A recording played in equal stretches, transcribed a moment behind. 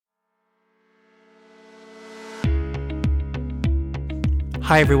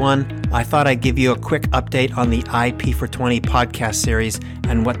Hi everyone, I thought I'd give you a quick update on the IPfor20 podcast series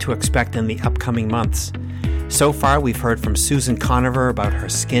and what to expect in the upcoming months. So far, we've heard from Susan Conover about her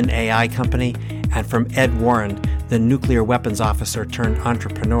Skin AI company and from Ed Warren, the nuclear weapons officer turned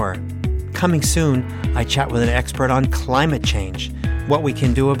entrepreneur. Coming soon, I chat with an expert on climate change, what we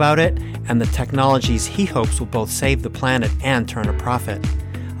can do about it, and the technologies he hopes will both save the planet and turn a profit.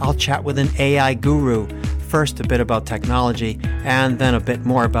 I'll chat with an AI guru, first a bit about technology, and then a bit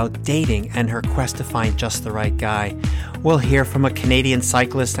more about dating and her quest to find just the right guy. We'll hear from a Canadian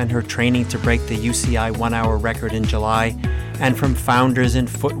cyclist and her training to break the UCI 1-hour record in July, and from founders in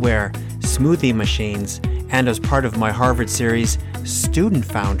footwear, smoothie machines, and as part of my Harvard series, student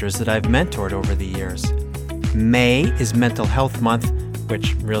founders that I've mentored over the years. May is Mental Health Month,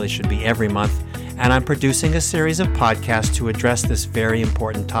 which really should be every month, and I'm producing a series of podcasts to address this very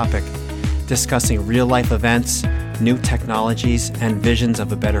important topic, discussing real-life events, new technologies, and visions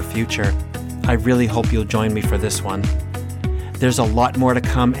of a better future. I really hope you'll join me for this one. There's a lot more to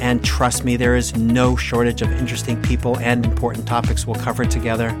come, and trust me, there is no shortage of interesting people and important topics we'll cover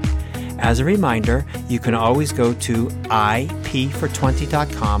together. As a reminder, you can always go to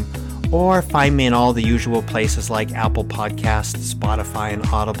IPfor20.com or find me in all the usual places like Apple Podcasts, Spotify, and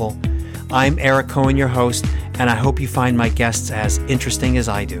Audible. I'm Eric Cohen, your host, and I hope you find my guests as interesting as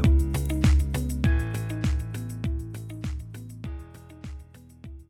I do.